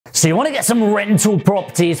So you want to get some rental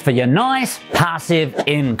properties for your nice passive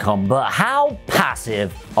income, but how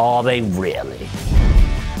passive are they really?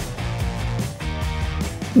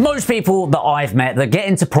 Most people that I've met that get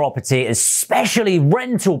into property, especially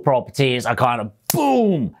rental properties, are kind of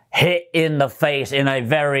boom, hit in the face in a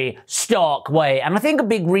very stark way. And I think a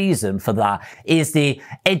big reason for that is the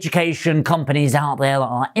education companies out there that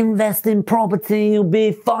are invest in property, you'll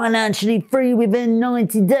be financially free within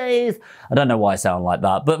 90 days. I don't know why I sound like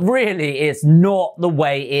that, but really it's not the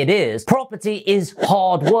way it is. Property is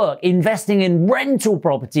hard work. Investing in rental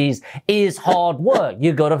properties is hard work.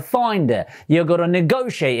 You gotta find it. You gotta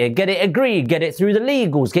negotiate it, get it agreed, get it through the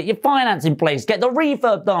legals, get your finance in place, get the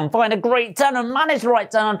refurb done, find a great tenant, manage the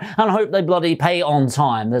right tenant, and hope they bloody pay on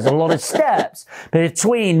time. There's a lot of steps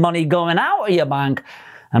between money going out of your bank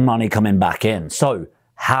and money coming back in. So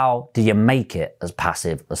how do you make it as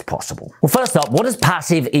passive as possible? Well, first up, what does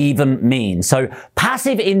passive even mean? So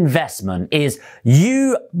passive investment is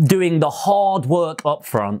you doing the hard work up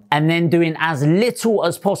front and then doing as little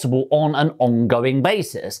as possible on an ongoing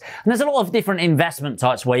basis. And there's a lot of different investment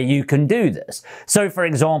types where you can do this. So for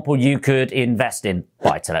example, you could invest in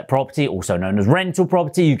buy-to-let property, also known as rental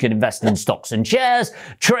property. You can invest in stocks and shares,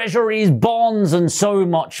 treasuries, bonds, and so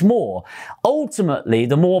much more. Ultimately,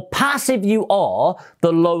 the more passive you are,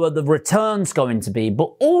 the lower the return's going to be,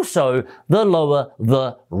 but also the lower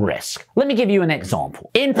the risk. Let me give you an example.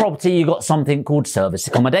 In property, you got something called service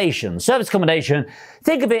accommodation. Service accommodation,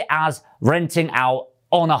 think of it as renting out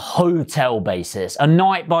on a hotel basis, a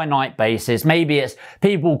night-by-night basis. Maybe it's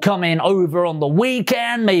people coming over on the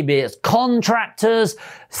weekend, maybe it's contractors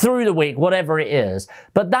through the week, whatever it is.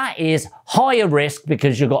 But that is higher risk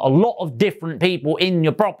because you've got a lot of different people in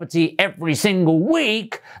your property every single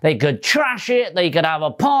week. They could trash it, they could have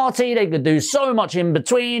a party, they could do so much in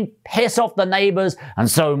between, piss off the neighbors, and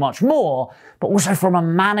so much more. But also from a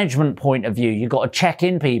management point of view, you've got to check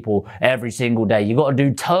in people every single day. You've got to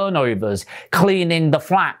do turnovers, cleaning the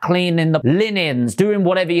flat, cleaning the linens, doing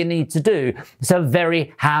whatever you need to do. It's a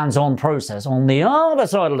very hands-on process. On the other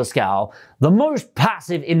side of the scale, the most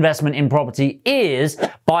passive investment in property is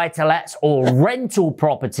buy-to-lets or rental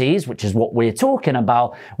properties, which is what we're talking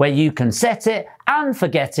about, where you can set it and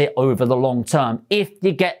forget it over the long term if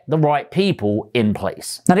you get the right people in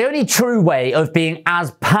place. Now, the only true way of being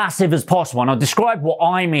as passive as possible, and I'll describe what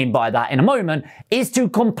I mean by that in a moment, is to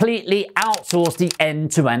completely outsource the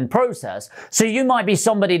end-to-end process. So you might be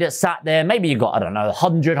somebody that sat there, maybe you got, I don't know,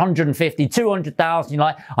 100, 150, 200,000, you're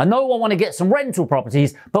like, I know I want to get some rental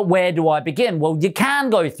properties, but where do I begin? Well, you can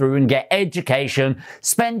go through and get education,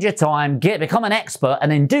 spend your time, become an expert,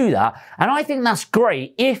 and then do that. And I think that's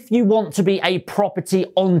great if you want to be a property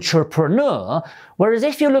entrepreneur. Whereas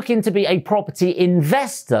if you're looking to be a property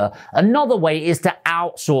investor, another way is to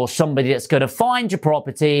outsource somebody that's going to find your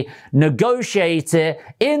property, negotiate it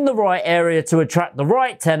in the right area to attract the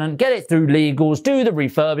right tenant, get it through legals, do the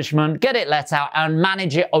refurbishment, get it let out, and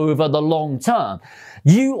manage it over the long term.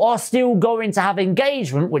 You are still going to have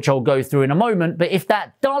engagement, which I'll go through in a moment, but if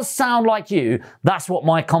that does sound like you, that's what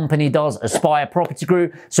my company does, Aspire Property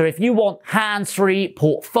Group. So if you want hands-free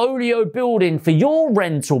portfolio building for your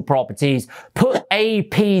rental properties, put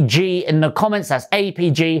APG in the comments. That's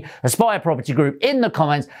APG, Aspire Property Group, in the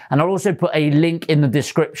comments, and I'll also put a link in the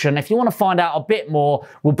description. If you want to find out a bit more,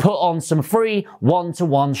 we'll put on some free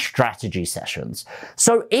one-to-one strategy sessions.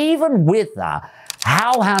 So even with that,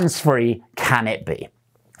 how hands-free can it be?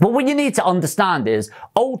 Well, what you need to understand is,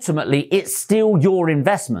 ultimately, it's still your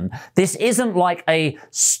investment. This isn't like a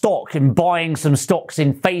stock and buying some stocks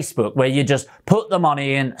in Facebook where you just put the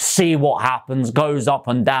money in, see what happens, goes up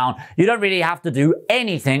and down. You don't really have to do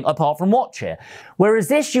anything apart from watch it. Whereas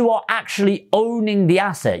this, you are actually owning the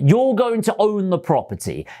asset. You're going to own the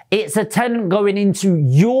property. It's a tenant going into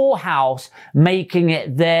your house, making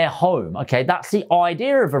it their home. Okay, that's the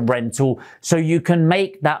idea of a rental, so you can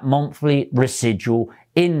make that monthly residual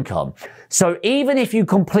income. So even if you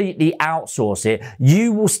completely outsource it,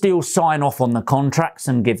 you will still sign off on the contracts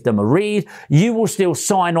and give them a read. You will still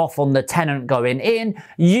sign off on the tenant going in.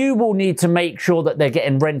 You will need to make sure that they're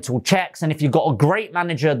getting rental checks. And if you've got a great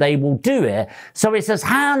manager, they will do it. So it's as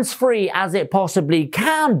hands-free as it possibly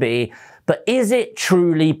can be. But is it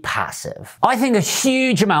truly passive? I think a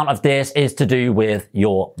huge amount of this is to do with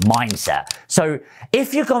your mindset. So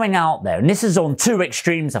if you're going out there, and this is on two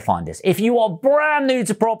extremes, I find this. If you are brand new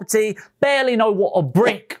to property, barely know what a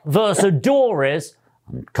brick versus a door is,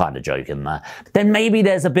 I'm kind of joking there. Then maybe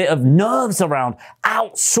there's a bit of nerves around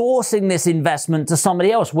outsourcing this investment to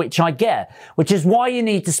somebody else, which I get, which is why you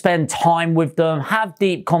need to spend time with them, have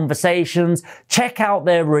deep conversations, check out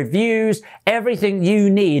their reviews, everything you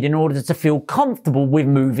need in order to feel comfortable with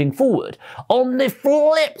moving forward. On the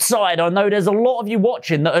flip side, I know there's a lot of you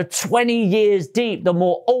watching that are 20 years deep, the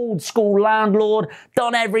more old school landlord,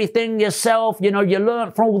 done everything yourself, you know, you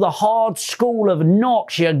learned from all the hard school of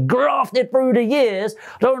knocks, you grafted through the years.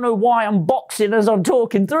 Don't know why I'm boxing as I'm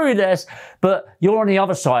talking through this, but you're on the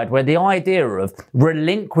other side where the idea of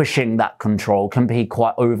relinquishing that control can be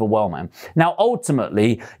quite overwhelming. Now,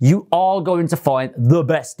 ultimately, you are going to find the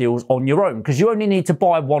best deals on your own because you only need to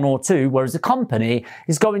buy one or two, whereas a company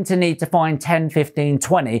is going to need to find 10, 15,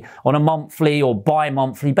 20 on a monthly or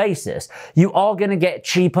bi-monthly basis. You are going to get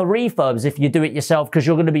cheaper refurbs if you do it yourself because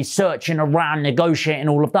you're going to be searching around, negotiating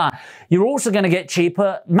all of that. You're also going to get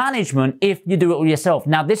cheaper management if you do it all yourself.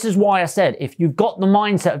 Now, this is why I said, if you've got the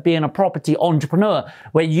mindset of being a property entrepreneur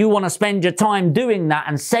where you want to spend your time doing that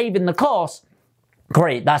and saving the costs,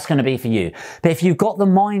 great, that's going to be for you. But if you've got the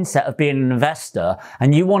mindset of being an investor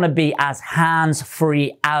and you want to be as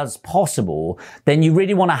hands-free as possible, then you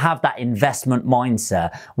really want to have that investment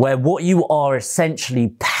mindset where what you are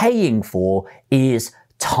essentially paying for is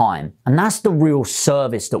time. And that's the real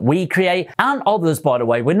service that we create, and others, by the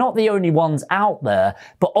way. We're not the only ones out there,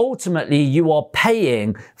 but ultimately you are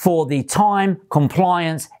paying for the time,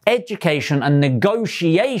 compliance, education, and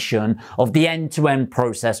negotiation of the end-to-end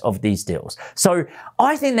process of these deals. So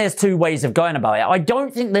I think there's two ways of going about it. I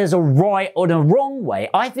don't think there's a right or a wrong way.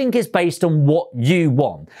 I think it's based on what you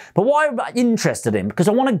want. But what I'm interested in, because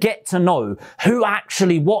I want to get to know who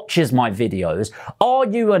actually watches my videos, are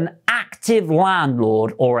you an active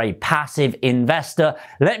landlord or a passive investor?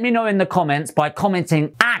 Let me know in the comments by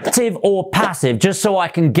commenting active or passive, just so I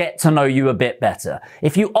can get to know you a bit better.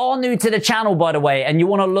 If you are new to the channel, by the way, and you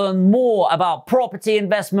want to learn more about property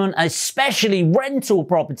investment, especially rental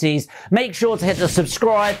properties, make sure to hit the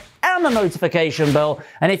subscribe and the notification bell.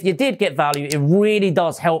 And if you did get value, it really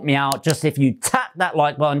does help me out. Just if you tap that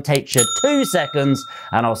like button, takes you 2 seconds,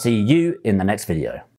 and I'll see you in the next video.